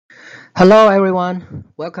Hello everyone,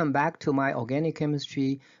 welcome back to my organic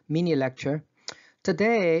chemistry mini lecture.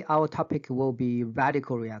 Today our topic will be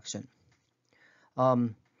radical reaction.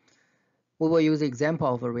 Um, we will use the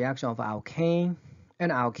example of a reaction of alkane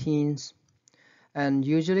and alkenes, and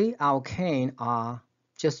usually alkane are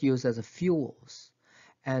just used as fuels,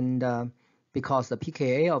 and because the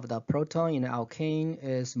pKa of the proton in the alkane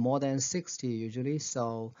is more than 60 usually,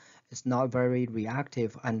 so it's not very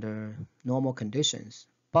reactive under normal conditions.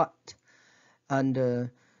 But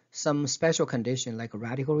under some special condition like a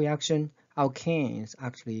radical reaction, alkanes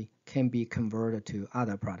actually can be converted to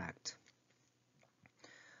other product.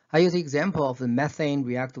 I use the example of the methane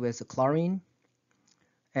react with chlorine,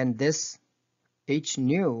 and this H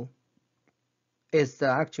nu is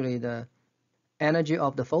actually the energy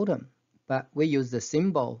of the photon, but we use the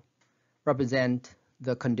symbol represent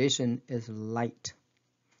the condition is light.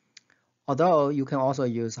 Although you can also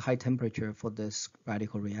use high temperature for this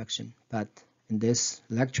radical reaction, but in this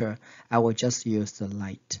lecture, I will just use the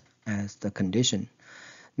light as the condition.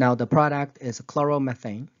 Now the product is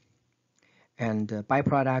chloromethane, and the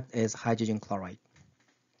byproduct is hydrogen chloride.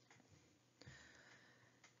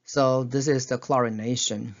 So this is the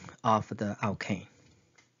chlorination of the alkane.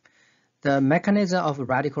 The mechanism of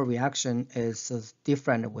radical reaction is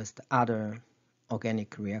different with the other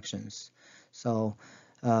organic reactions. So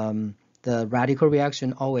the radical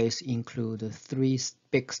reaction always include three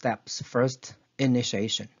big steps. First,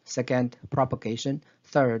 initiation. Second, propagation.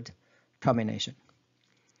 Third, termination.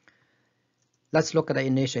 Let's look at the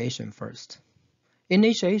initiation first.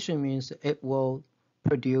 Initiation means it will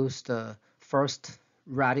produce the first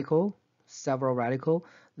radical, several radical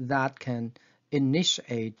that can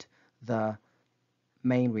initiate the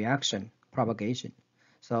main reaction, propagation.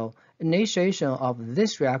 So initiation of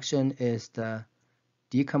this reaction is the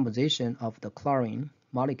decomposition of the chlorine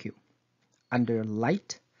molecule. Under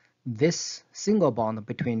light, this single bond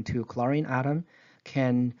between two chlorine atoms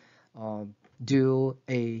can do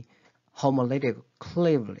a homolytic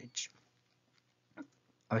cleavage.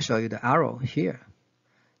 I'll show you the arrow here.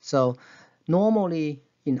 So normally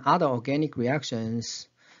in other organic reactions,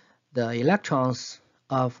 the electrons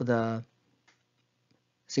of the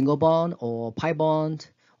single bond or pi bond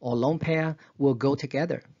or lone pair will go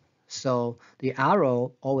together. So the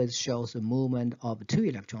arrow always shows the movement of two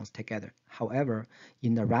electrons together. However,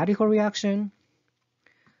 in the radical reaction,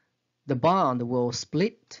 the bond will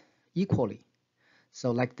split equally.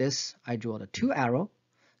 So like this, I draw the two arrow.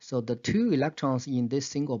 So the two electrons in this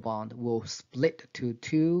single bond will split to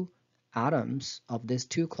two atoms of this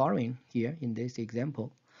two chlorine here in this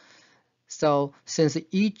example. So since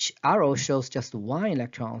each arrow shows just one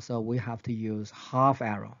electron, so we have to use half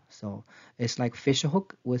arrow. So it's like fish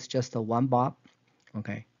hook with just a one bob.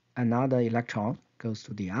 Okay, another electron goes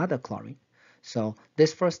to the other chlorine. So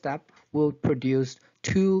this first step will produce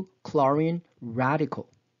two chlorine radical.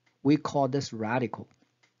 We call this radical.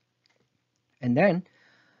 And then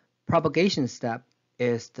propagation step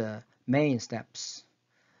is the main steps.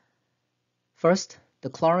 First, the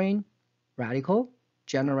chlorine radical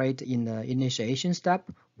generate in the initiation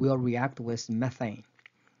step will react with methane.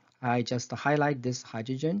 I just highlight this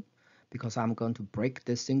hydrogen because I'm going to break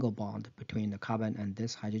this single bond between the carbon and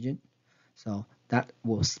this hydrogen. So that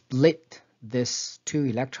will split these two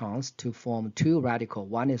electrons to form two radical.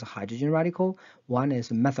 One is a hydrogen radical, one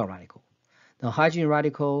is a methyl radical. The hydrogen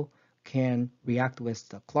radical can react with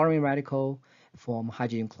the chlorine radical, form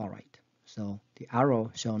hydrogen chloride. So the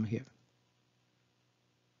arrow shown here.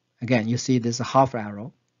 Again, you see this half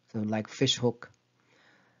arrow, so like fish hook.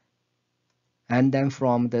 And then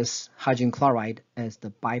from this hydrogen chloride as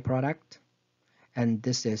the byproduct, and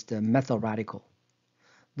this is the methyl radical.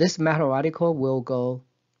 This methyl radical will go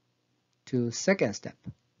to second step,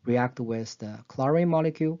 react with the chlorine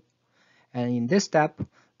molecule. And in this step,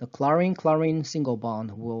 the chlorine-chlorine single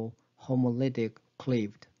bond will homolytic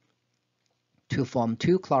cleaved to form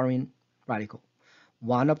two chlorine radical.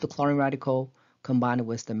 One of the chlorine radical combined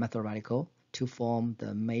with the methyl radical to form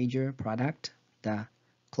the major product, the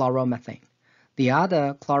chloromethane. The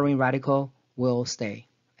other chlorine radical will stay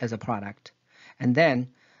as a product. And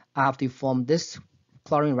then after you form this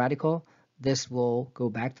chlorine radical, this will go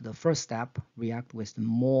back to the first step, react with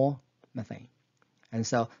more methane. And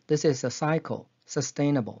so this is a cycle,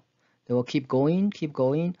 sustainable. They will keep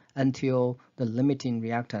going until the limiting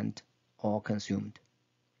reactant are consumed.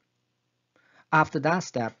 After that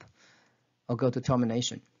step, I'll go to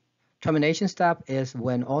termination. Termination step is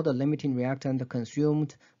when all the limiting reactant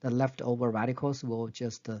consumed, the leftover radicals will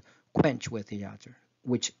just quench with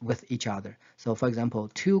each other. So for example,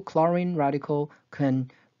 two chlorine radical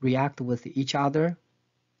can react with each other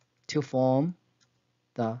to form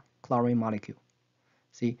the chlorine molecule.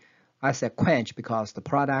 See, I said quench because the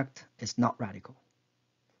product is not radical.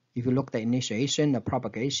 If you look at the initiation, the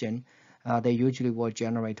propagation, they usually will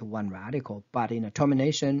generate one radical, but in a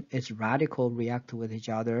termination, its radical react with each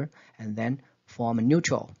other and then form a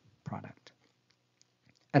neutral product.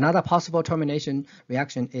 Another possible termination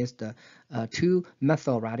reaction is the two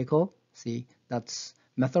methyl radical. See, that's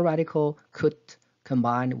methyl radical could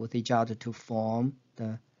combine with each other to form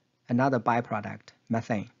another byproduct,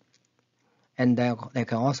 methane. And they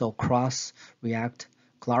can also cross react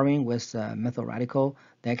chlorine with methyl radical.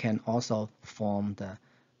 They can also form the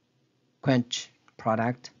quench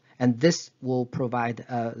product, and this will provide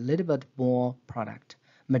a little bit more product.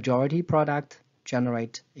 Majority product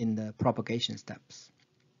generate in the propagation steps.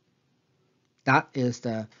 That is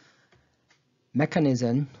the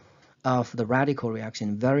mechanism of the radical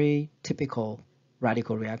reaction, very typical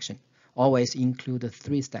radical reaction. Always include the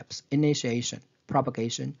three steps: initiation,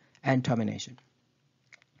 propagation, and termination.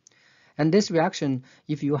 And this reaction,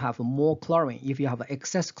 if you have more chlorine, if you have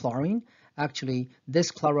excess chlorine, actually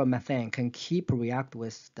this chloromethane can keep react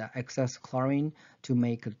with the excess chlorine to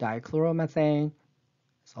make dichloromethane.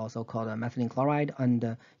 It's also called a methylene chloride.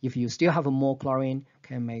 And if you still have more chlorine,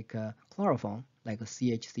 can make a chloroform like a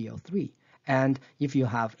CHCO3. And if you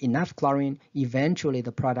have enough chlorine, eventually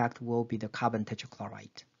the product will be the carbon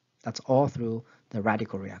tetrachloride. That's all through the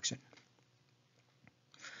radical reaction.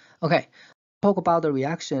 Okay, talk about the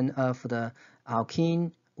reaction of the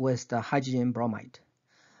alkene with the hydrogen bromide.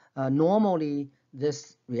 Normally,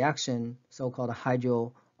 this reaction, so-called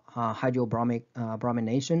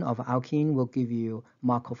hydrobromination of alkene, will give you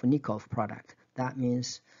Markovnikov product. That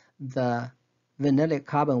means the vinylic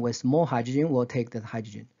carbon with more hydrogen will take the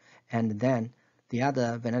hydrogen, and then the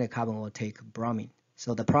other vinylic carbon will take bromine.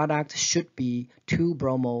 So the product should be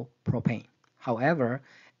 2-bromopropane. However,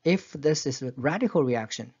 if this is a radical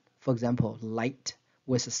reaction, for example, light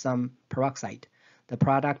with some peroxide, the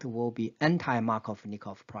product will be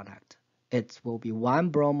anti-Markovnikov product. It will be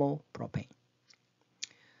 1-bromopropane.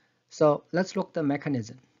 So let's look at the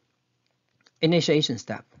mechanism. Initiation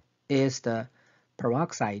step is the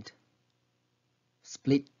peroxide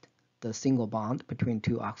split the single bond between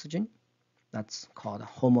two oxygen. That's called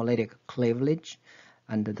homolytic cleavage.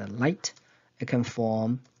 Under the light, it can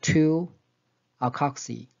form two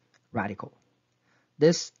alkoxy radical.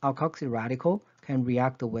 This alkoxy radical can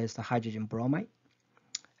react with the hydrogen bromide,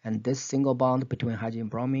 and this single bond between hydrogen and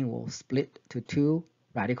bromine will split to two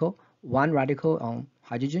radical. One radical on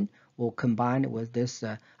hydrogen will combine with this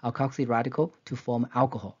alkoxy radical to form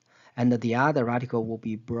alcohol, and the other radical will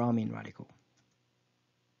be bromine radical.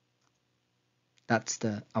 That's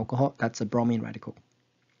the alcohol, that's a bromine radical.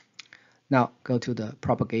 Now go to the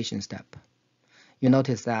propagation step. You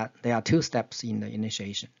notice that there are two steps in the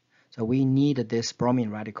initiation. So we need this bromine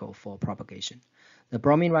radical for propagation. The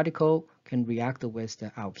bromine radical can react with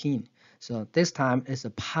the alkene. So this time it's a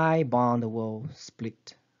pi bond will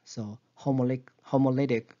split. So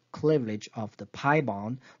homolytic cleavage of the pi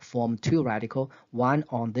bond form two radical, one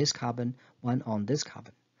on this carbon, one on this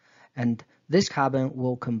carbon. And this carbon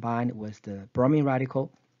will combine with the bromine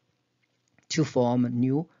radical to form a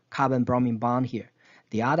new carbon-bromine bond here.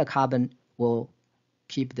 The other carbon will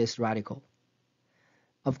keep this radical.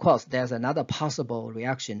 Of course, there's another possible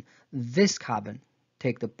reaction. This carbon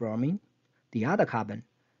take the bromine, the other carbon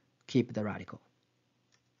keep the radical.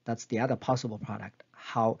 That's the other possible product.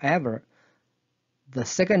 However,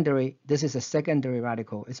 this is a secondary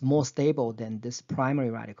radical. It's more stable than this primary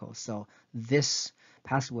radical. So this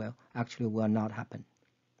pathway actually will not happen.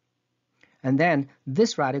 And then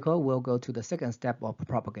this radical will go to the second step of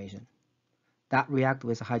propagation. That react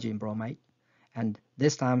with hydrogen bromide, and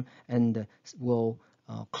this time will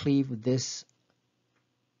cleave this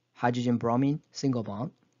hydrogen bromine single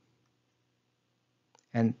bond,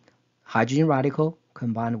 and hydrogen radical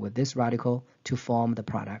combined with this radical to form the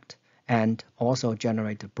product and also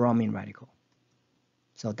generate the bromine radical.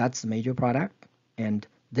 So that's the major product, and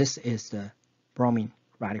this is the bromine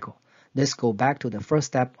radical. Let's go back to the first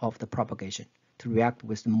step of the propagation to react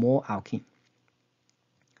with more alkene.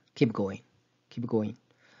 Keep going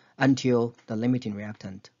until the limiting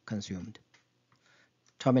reactant consumed.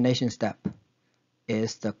 Termination step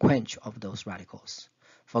is the quench of those radicals.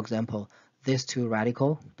 For example, these two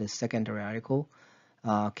radicals, the secondary radical,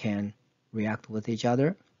 can react with each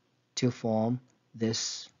other to form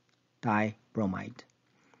this dibromide.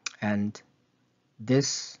 And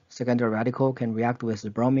this secondary radical can react with the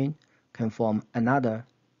bromine, can form another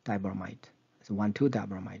dibromide. It's 1,2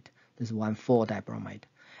 dibromide. This is 1,4 dibromide.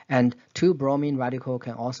 And two bromine radical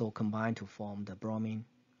can also combine to form the bromine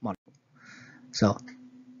molecule. So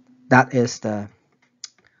that is the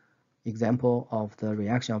example of the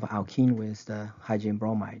reaction of alkene with the hydrogen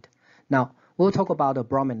bromide. Now, we'll talk about the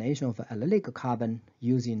bromination of allylic carbon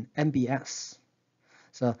using NBS.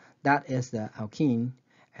 So that is the alkene,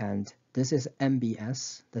 and this is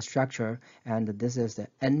NBS, the structure, and this is the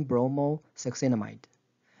N-bromo-succinimide.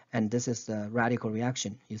 And this is the radical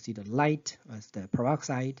reaction. You see the light as the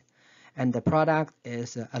peroxide, and the product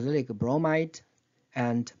is allylic bromide,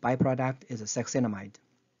 and byproduct is a succinimide.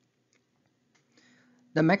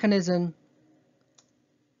 The mechanism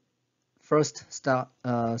first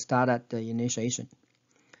started the initiation.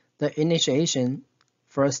 The initiation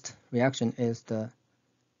first reaction is the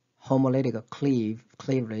homolytic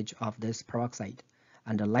cleavage of this peroxide,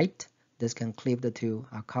 and the light, this can cleave the two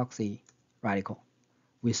alkoxy radical.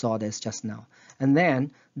 We saw this just now. And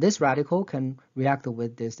then this radical can react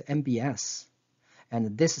with this NBS,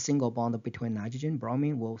 and this single bond between nitrogen and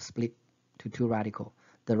bromine will split to two radicals.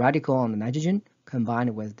 The radical on the nitrogen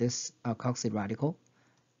combined with this alkoxy radical,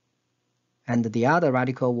 and the other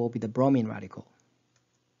radical will be the bromine radical.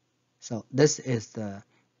 So this is the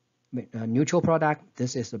neutral product.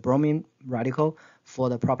 This is the bromine radical for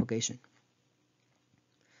the propagation.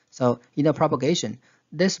 So in the propagation,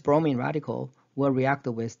 this bromine radical will react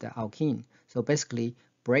with the alkene. So basically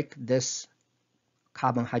break this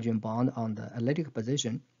carbon-hydrogen bond on the allylic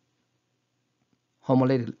position.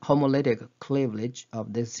 Homolytic cleavage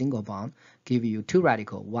of this single bond give you two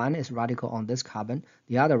radicals. One is radical on this carbon.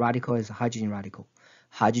 The other radical is a hydrogen radical.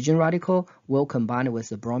 Hydrogen radical will combine with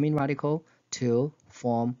the bromine radical to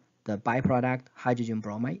form the byproduct hydrogen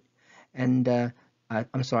bromide. And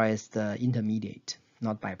I'm sorry, it's the intermediate,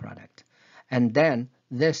 not byproduct. And then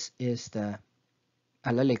this is the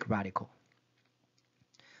allylic radical.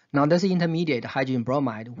 Now this intermediate hydrogen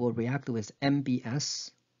bromide will react with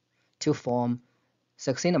NBS to form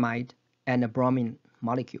succinimide and a bromine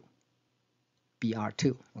molecule,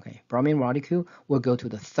 Br2. Okay, bromine molecule will go to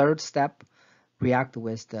the third step, react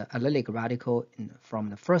with the allylic radical from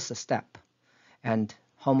the first step, and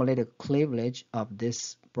homolytic cleavage of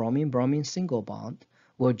this bromine-bromine single bond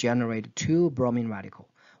will generate two bromine radical.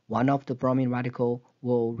 One of the bromine radical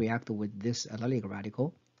will react with this allylic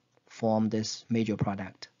radical, form this major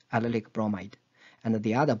product, allylic bromide, and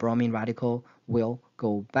the other bromine radical will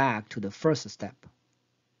go back to the first step,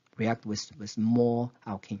 react with more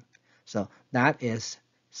alkene. So that is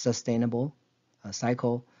sustainable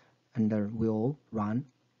cycle, and will run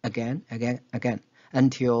again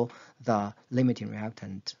until the limiting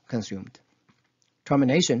reactant consumed.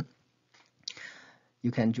 Termination,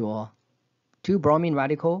 you can draw two bromine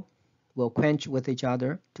radical will quench with each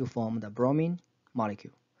other to form the bromine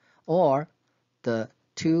molecule, or the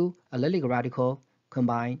two allylic radical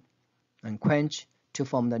combine and quench to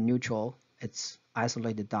form the neutral, its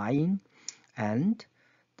isolated diene, and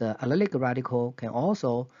the allylic radical can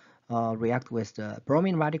also react with the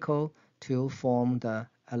bromine radical to form the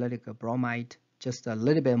allylic bromide, just a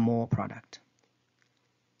little bit more product.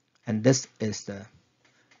 And this is the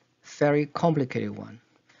very complicated one.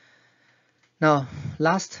 Now,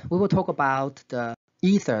 last, we will talk about the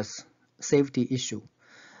ethers safety issue.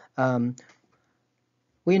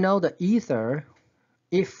 We know the ether,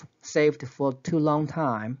 if saved for too long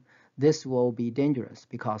time, this will be dangerous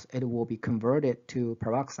because it will be converted to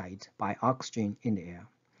peroxide by oxygen in the air.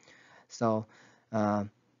 So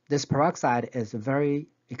this peroxide is very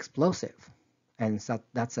explosive, and so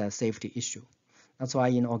that's a safety issue. That's why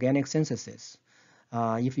in organic synthesis,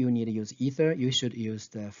 if you need to use ether, you should use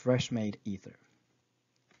the fresh-made ether.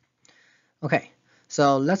 Okay,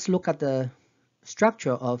 so let's look at the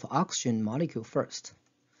structure of oxygen molecule first.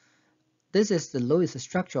 This is the Lewis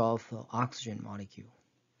structure of oxygen molecule,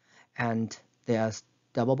 and there's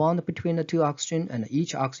double bond between the two oxygen, and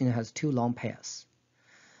each oxygen has two lone pairs.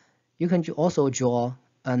 You can also draw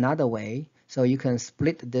another way, so you can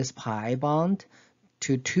split this pi bond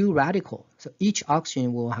to two radicals. So each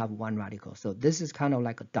oxygen will have one radical. So this is kind of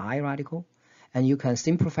like a di-radical, and you can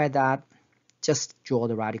simplify that, just draw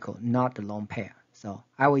the radical, not the lone pair. So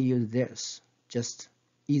I will use this, just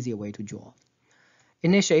easier way to draw.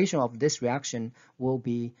 Initiation of this reaction will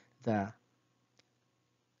be the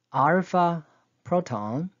alpha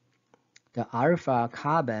proton, the alpha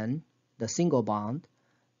carbon, the single bond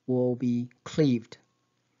will be cleaved,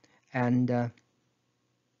 and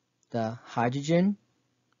the hydrogen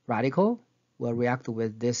radical will react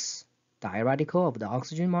with this di-radical of the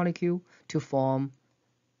oxygen molecule to form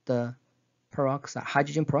the peroxide,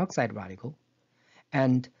 hydrogen peroxide radical,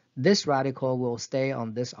 and this radical will stay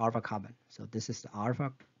on this alpha carbon. So this is the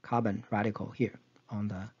alpha carbon radical here on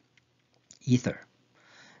the ether.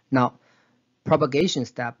 Now, propagation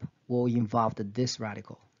step will involve this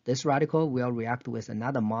radical. This radical will react with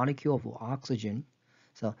another molecule of oxygen.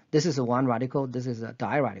 So this is one radical, this is a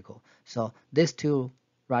diradical. So these two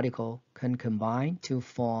radicals can combine to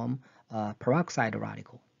form a peroxide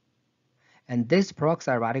radical. And this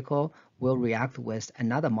peroxide radical will react with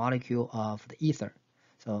another molecule of the ether.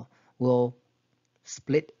 So we'll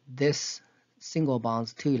split this single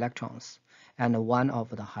bonds 2 electrons, and one of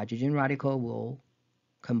the hydrogen radical will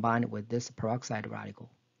combine with this peroxide radical.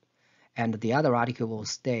 And the other radical will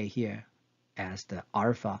stay here as the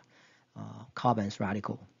alpha carbons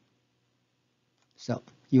radical. So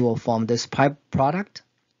you will form this product,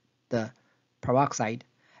 the peroxide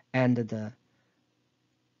and the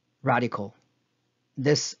radical.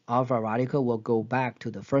 This alpha radical will go back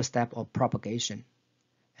to the first step of propagation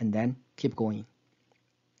and then keep going.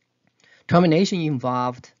 Termination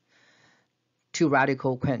involved 2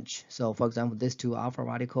 radical quench. So for example, these 2 alpha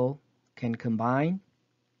radical can combine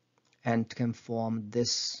and can form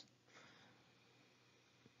this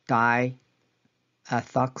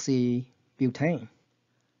diethoxybutane.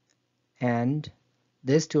 And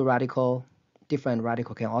these 2 different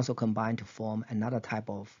radical can also combine to form another type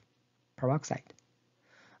of peroxide.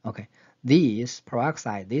 Okay, these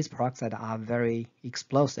peroxide are very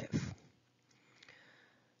explosive.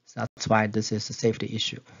 So that's why this is a safety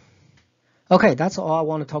issue. Okay, that's all I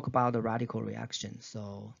want to talk about the radical reaction.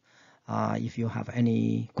 So if you have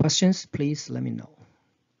any questions, please let me know.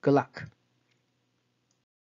 Good luck.